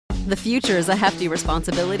The future is a hefty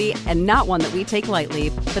responsibility and not one that we take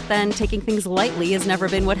lightly, but then taking things lightly has never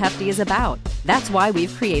been what Hefty is about. That's why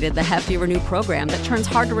we've created the Hefty Renew program that turns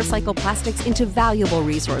hard-to-recycle plastics into valuable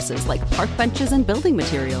resources like park benches and building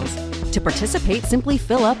materials. To participate, simply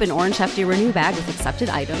fill up an orange Hefty Renew bag with accepted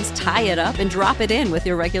items, tie it up, and drop it in with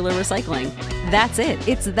your regular recycling. That's it.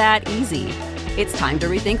 It's that easy. It's time to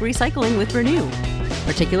rethink recycling with Renew.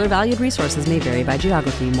 Particular valued resources may vary by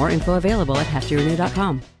geography. More info available at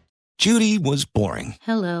heftyrenew.com. Judy was boring.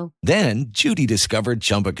 Hello. Then Judy discovered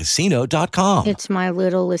ChumbaCasino.com. It's my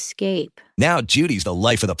little escape. Now Judy's the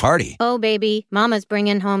life of the party. Oh, baby, mama's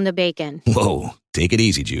bringing home the bacon. Whoa, take it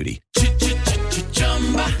easy, Judy.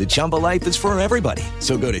 The Chumba life is for everybody.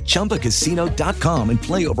 So go to ChumbaCasino.com and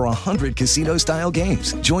play over 100 casino-style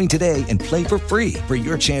games. Join today and play for free for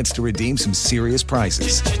your chance to redeem some serious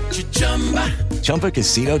prizes.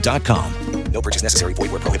 ChumbaCasino.com. No purchase necessary.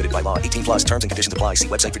 Void where prohibited by law. 18 plus terms and conditions apply. See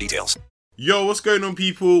website for details. Yo, what's going on,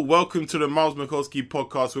 people? Welcome to the Miles Mikulski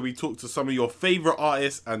podcast, where we talk to some of your favorite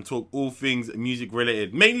artists and talk all things music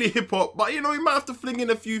related, mainly hip hop, but you know, we might have to fling in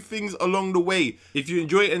a few things along the way. If you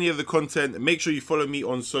enjoy any of the content, make sure you follow me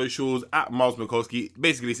on socials at Miles Mikulski.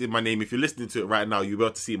 Basically, it's in my name. If you're listening to it right now, you'll be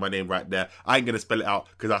able to see my name right there. I ain't gonna spell it out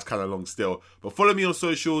because that's kind of long still, but follow me on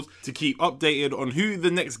socials to keep updated on who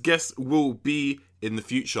the next guest will be in the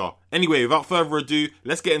future. Anyway, without further ado,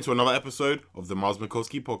 let's get into another episode of the Miles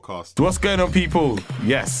Mikulski podcast. What's going on, people?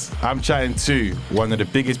 Yes, I'm chatting to one of the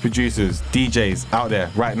biggest producers, DJs out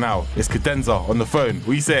there right now. It's Cadenza on the phone.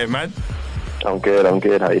 What you saying, man? I'm good.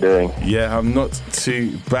 How you doing? Yeah, I'm not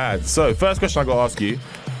too bad. So, first question I got to ask you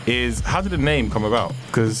is, how did the name come about?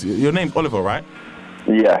 Because your name's Oliver, right?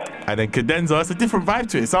 Yeah. And then Cadenza, it's a different vibe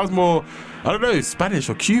to it. It sounds more, I don't know, Spanish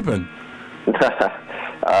or Cuban.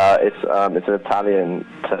 It's an Italian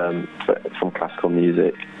term from classical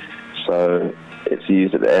music, so it's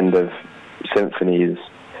used at the end of symphonies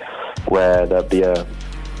where there'll be a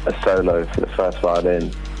solo for the first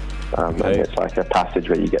violin, and it's like a passage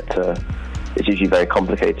where you get to, it's usually very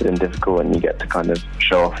complicated and difficult, and you get to kind of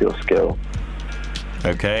show off your skill.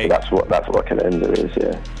 Okay. So that's what cadenza is,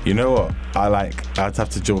 yeah. You know what? I'd have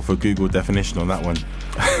to jump for Google definition on that one.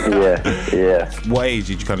 Yeah. What age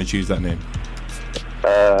did you kind of choose that name?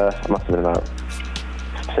 I must have been about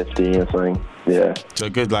 15 or something. Yeah. So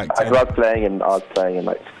good, like. I was playing in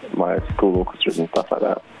like my school orchestras and stuff like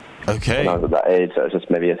that. Okay. When I was at that age, so it was just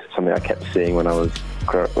maybe something I kept seeing when I was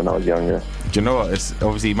younger. Do you know what? It's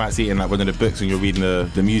obviously you might see it in like one of the books when you're reading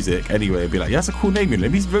the music anyway. It'd be like, yeah, that's a cool name.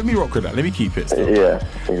 Let me rock with that. Let me keep it. Still. Yeah,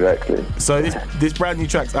 exactly. So this brand new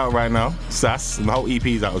track's out right now, Sass, and the whole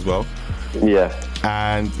EP's out as well. Yeah.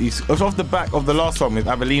 And it's off the back of the last song with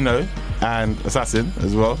Avellino and Assassin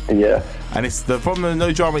as well. Yeah. And it's from the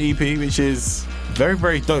No Drama EP, which is very,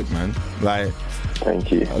 very dope, man. Like,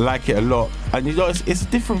 thank you. I like it a lot. And you know, it's a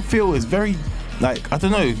different feel. It's very, like, I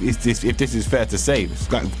don't know if this is fair to say. It's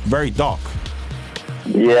like very dark.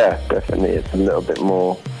 Yeah, definitely. It's a little bit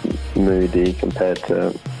more moody compared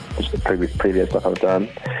to the previous stuff I've done.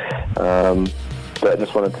 But I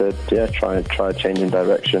just wanted to, try changing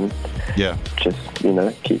direction. Yeah. Just,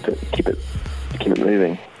 keep it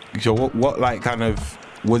moving. So what like kind of,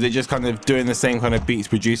 was it just kind of doing the same kind of beats,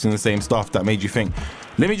 producing the same stuff that made you think,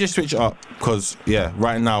 let me just switch it up? Because, yeah,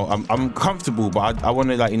 right now I'm comfortable, but I want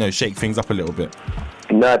to, shake things up a little bit.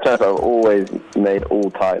 No, I've always made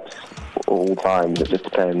all types, all times. It just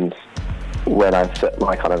depends when I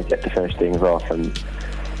get to finish things off, and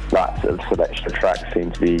that sort of selection of tracks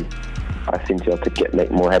I seem to be able to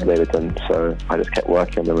make more headway with them, so I just kept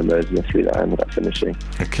working on them, and those are the three that I ended up finishing.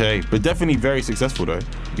 Okay, but definitely very successful though,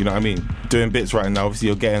 you know what I mean? Doing bits right now, obviously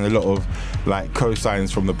you're getting a lot of like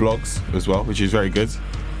co-signs from the blogs as well, which is very good.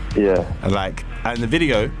 Yeah. And the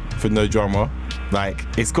video for No Drama,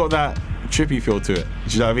 it's got that trippy feel to it,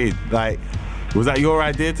 do you know what I mean? Was that your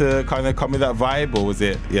idea to kind of come with that vibe, or was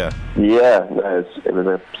it, yeah? Yeah, no, it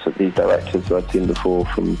was these directors who I'd seen before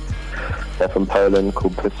they're from Poland,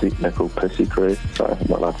 called Pussy Crew. Sorry, I'm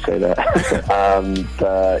not allowed to say that.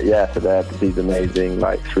 So they're these amazing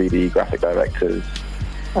 3D graphic directors,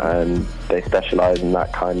 and they specialise in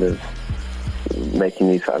that kind of making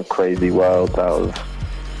these kind of crazy worlds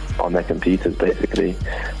on their computers, basically.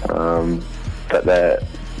 But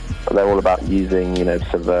they're all about using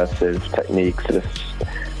subversive techniques to just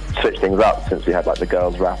switch things up, since we had the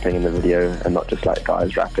girls rapping in the video and not just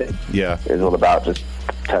guys rapping. Yeah, it's all about just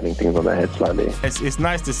turning things on their head slightly. It's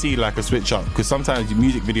nice to see a switch up, because sometimes your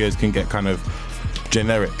music videos can get kind of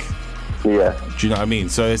generic. Yeah. Do you know what I mean?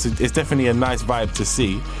 So it's definitely a nice vibe to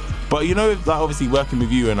see. But obviously working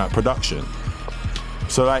with you in production.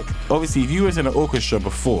 So obviously if you was in an orchestra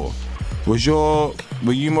before, Were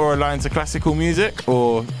you more aligned to classical music,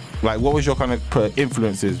 or like what was your kind of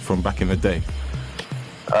influences from back in the day?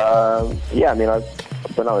 Yeah, I mean,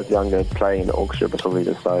 when I was younger, playing the orchestra was probably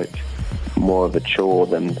just like more of a chore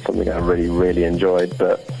than something I really, really enjoyed.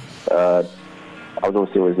 But I was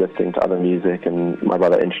also always listening to other music, and my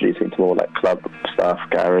brother introduced me to more like club stuff,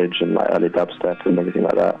 garage, and like early dubstep and everything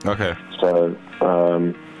like that. Okay. So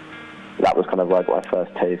that was kind of like my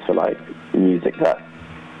first taste for like music that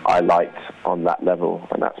I liked on that level,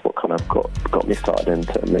 and that's what kind of got me started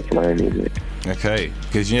into making my own music. Okay,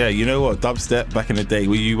 because yeah, you know what, dubstep back in the day,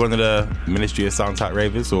 were you one of the Ministry of Sound type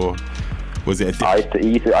ravers, or was it I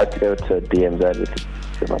used to go to DMZ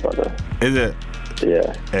with my brother. Is it?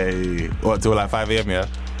 Yeah. Hey, what, till like 5 a.m, yeah?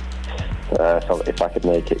 So if I could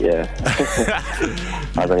make it, yeah.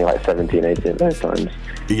 I was only like 17, 18 at those times.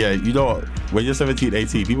 Yeah, you know what? When you're 17,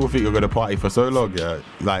 18, people think you're going to party for so long, yeah?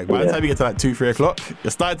 Like, by the time you get to like 2, 3 o'clock,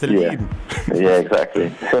 you're starting to lean. Yeah,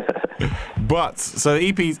 exactly. But, so the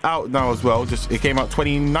EP's out now as well. It came out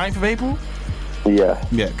 29th of April? Yeah.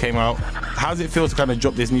 Yeah, it came out. How does it feel to kind of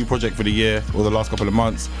drop this new project for the year, or the last couple of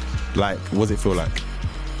months? Like, what does it feel like?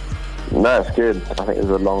 No, it's good. I think there's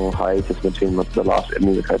a long hiatus between the last bit of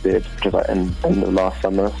music I did, which was like end of last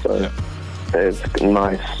summer. So it's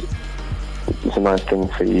nice. It's a nice thing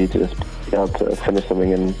for you to just be able to finish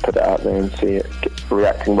something and put it out there and see it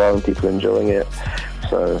reacting well and people enjoying it.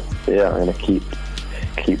 So yeah, I'm gonna keep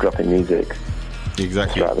dropping music.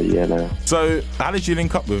 Exactly. Throughout the year now. So how did you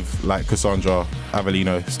link up with like Cassandra,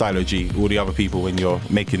 Avellino, Stylo G, all the other people when you're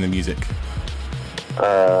making the music?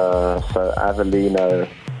 So Avellino,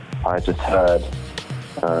 I just heard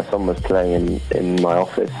someone was playing in my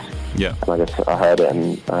office. Yeah. And I heard it,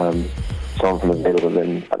 and someone from the label was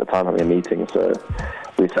in at the time having a meeting, so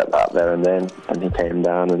we set that up there and then, and he came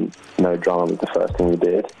down, and No Drama was the first thing we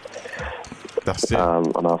did. That's it.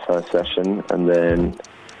 On our first session. And then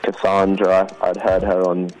Cassandra, I'd heard her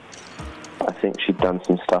on, I think she'd done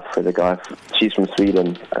some stuff with a guy, she's from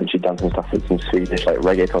Sweden, and she'd done some stuff with some Swedish like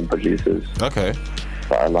reggaeton producers. Okay.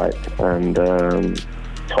 That I liked, and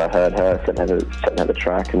so I heard her, sent her the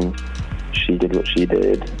track, and she did what she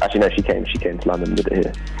did. Actually, no, she came to London and did it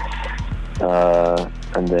here.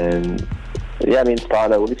 And then, yeah, I mean,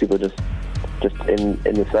 Stylo, all these people just in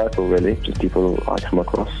the circle, really, just people I come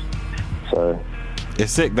across. So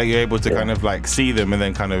it's sick that you're able to kind of like see them and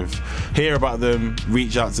then kind of hear about them,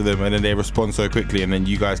 reach out to them, and then they respond so quickly, and then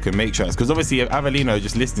you guys can make tracks. Because obviously Avellino,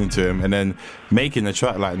 just listening to him and then making the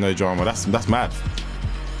track like No Drama, that's mad.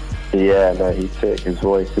 Yeah, no, he's sick. His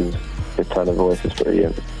tone of voice is pretty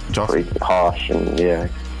harsh and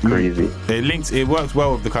crazy. It works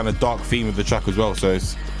well with the kind of dark theme of the track as well, so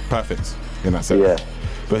it's perfect in that sense. Yeah.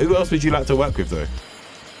 But who else would you like to work with though?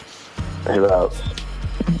 Who else?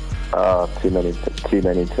 Too many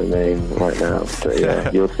to name right now. But yeah,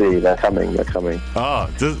 you'll see. They're coming. You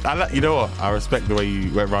know what? I respect the way you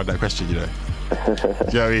went around that question, you know. Do you know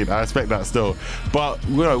what I mean? I respect that still. But,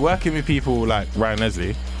 you know, working with people like Ryan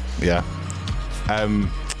Leslie, yeah.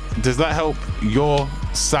 Does that help your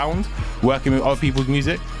sound, working with other people's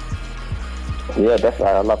music? Yeah, definitely.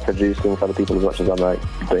 I love producing for other people as much as I like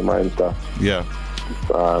doing my own stuff. Yeah.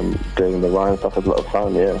 Doing the Ryan stuff was a lot of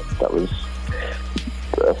fun, yeah. That was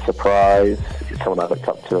a surprise. Someone I looked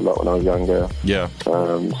up to a lot when I was younger. Yeah.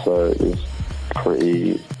 So it was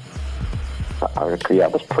pretty... I was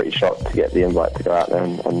pretty shocked to get the invite to go out there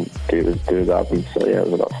and do his album. So yeah, it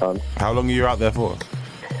was a lot of fun. How long are you out there for?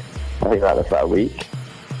 I think that was about a week.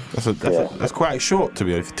 That's quite short, to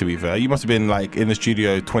be fair. You must have been like in the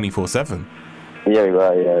studio 24/7. Yeah, we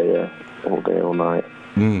were. Yeah, all day, all night.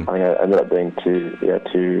 I think I ended up doing two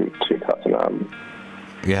cuts an album.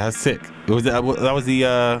 Yeah, that's sick. That was the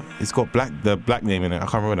it's got the black name in it. I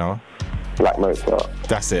can't remember now. Black Mozart.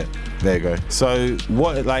 That's it. There you go. So,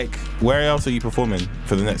 where else are you performing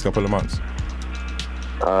for the next couple of months?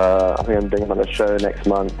 I think I'm doing another show next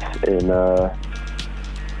month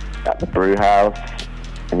at the Brew House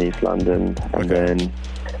in East London, and then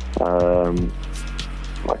a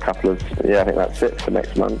couple of I think that's it for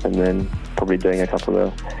next month, and then probably doing a couple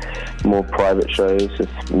of more private shows,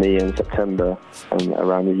 just me in September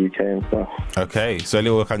around the UK and stuff. Okay, so a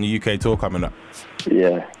little kind of UK tour coming up.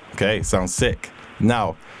 Yeah. Okay, sounds sick.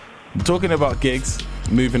 Now, talking about gigs,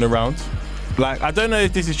 moving around, like, I don't know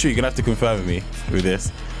if this is true, you're going to have to confirm with me with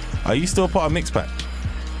this. Are you still part of Mixpac?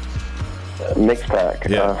 Mixpac?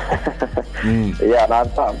 Yeah. Yeah, and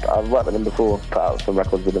I've worked with him before, put out some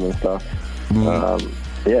records with him and stuff. You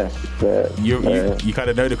kind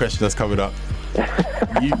of know the question that's coming up.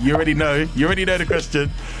 you already know the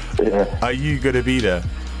question. Yeah. Are you going to be there?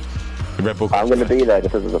 Red Bull. I'm going to be there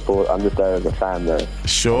just as a support. I'm just there as a fan, though.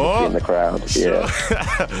 Sure. In the crowd. Sure.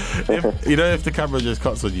 Yeah. If the camera just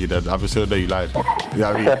cuts on you, then I'm just going to know you lied. You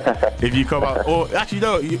know what I mean? If you come out, or actually,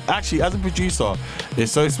 no, as a producer,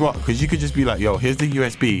 it's so smart because you could just be like, yo, here's the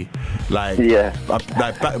USB. Like,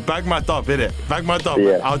 bag my dub, innit? Bag my dub.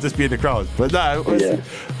 Yeah. I'll just be in the crowd. But no,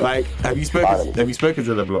 like, have you spoken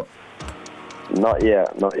to them lot? Not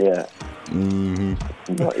yet. Mm-hmm.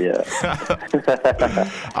 Not yet.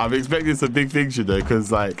 I'm expecting some big things, you know, because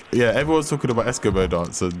like, yeah, everyone's talking about Eskimo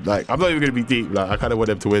dance, and like, I'm not even gonna be deep. Like, I kind of want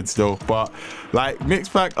them to win still, but like,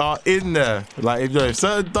 Mixpac are in there. Like, if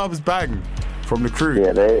certain dubs bang from the crew,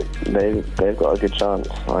 yeah, they've got a good chance.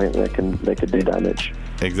 I think they could do damage.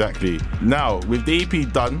 Exactly. Now with the EP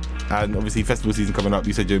done, and obviously festival season coming up,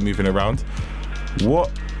 you said you're moving around.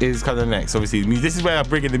 What is kind of next? Obviously, this is where I'm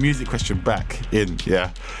bringing the music question back in,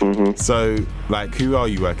 yeah? Mm-hmm. So, like, who are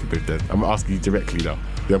you working with then? I'm asking you directly now,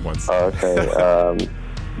 them ones. Okay,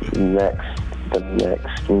 the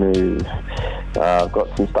next move. I've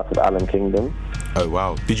got some stuff with Alan Kingdom. Oh,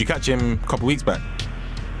 wow. Did you catch him a couple weeks back?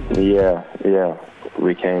 Yeah.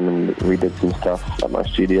 We came and we did some stuff at my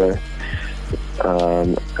studio.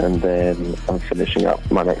 And then I'm finishing up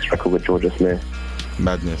my next record with Georgia Smith.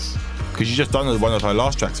 Madness. Because you just done one of her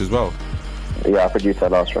last tracks as well. Yeah, I produced her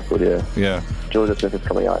last record, yeah. Yeah. Georgia Smith is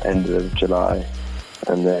coming out end of July.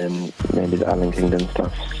 And then maybe the Alan Kingdom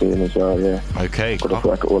stuff soon as well, yeah. Okay, got to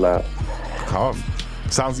work it all out. Calm.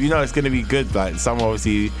 Sounds, it's going to be good. Like, some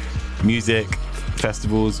obviously music,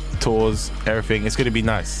 festivals, tours, everything. It's going to be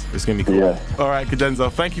nice. It's going to be cool. Yeah. All right,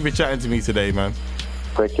 Cadenza, thank you for chatting to me today, man.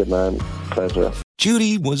 Wicked, man. Pleasure.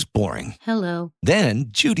 Judy was boring. Hello. Then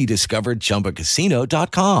Judy discovered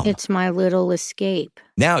ChumbaCasino.com. It's my little escape.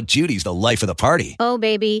 Now Judy's the life of the party. Oh,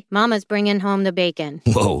 baby, mama's bringing home the bacon.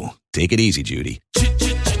 Whoa, take it easy, Judy.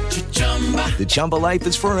 The Chumba life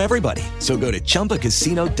is for everybody. So go to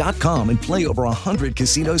ChumbaCasino.com and play over 100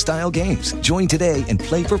 casino-style games. Join today and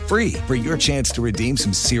play for free for your chance to redeem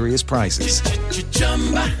some serious prizes.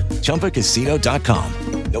 ChumbaCasino.com.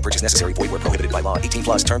 No purchase necessary. Void where prohibited by law.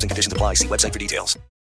 18+ terms and conditions apply. See website for details.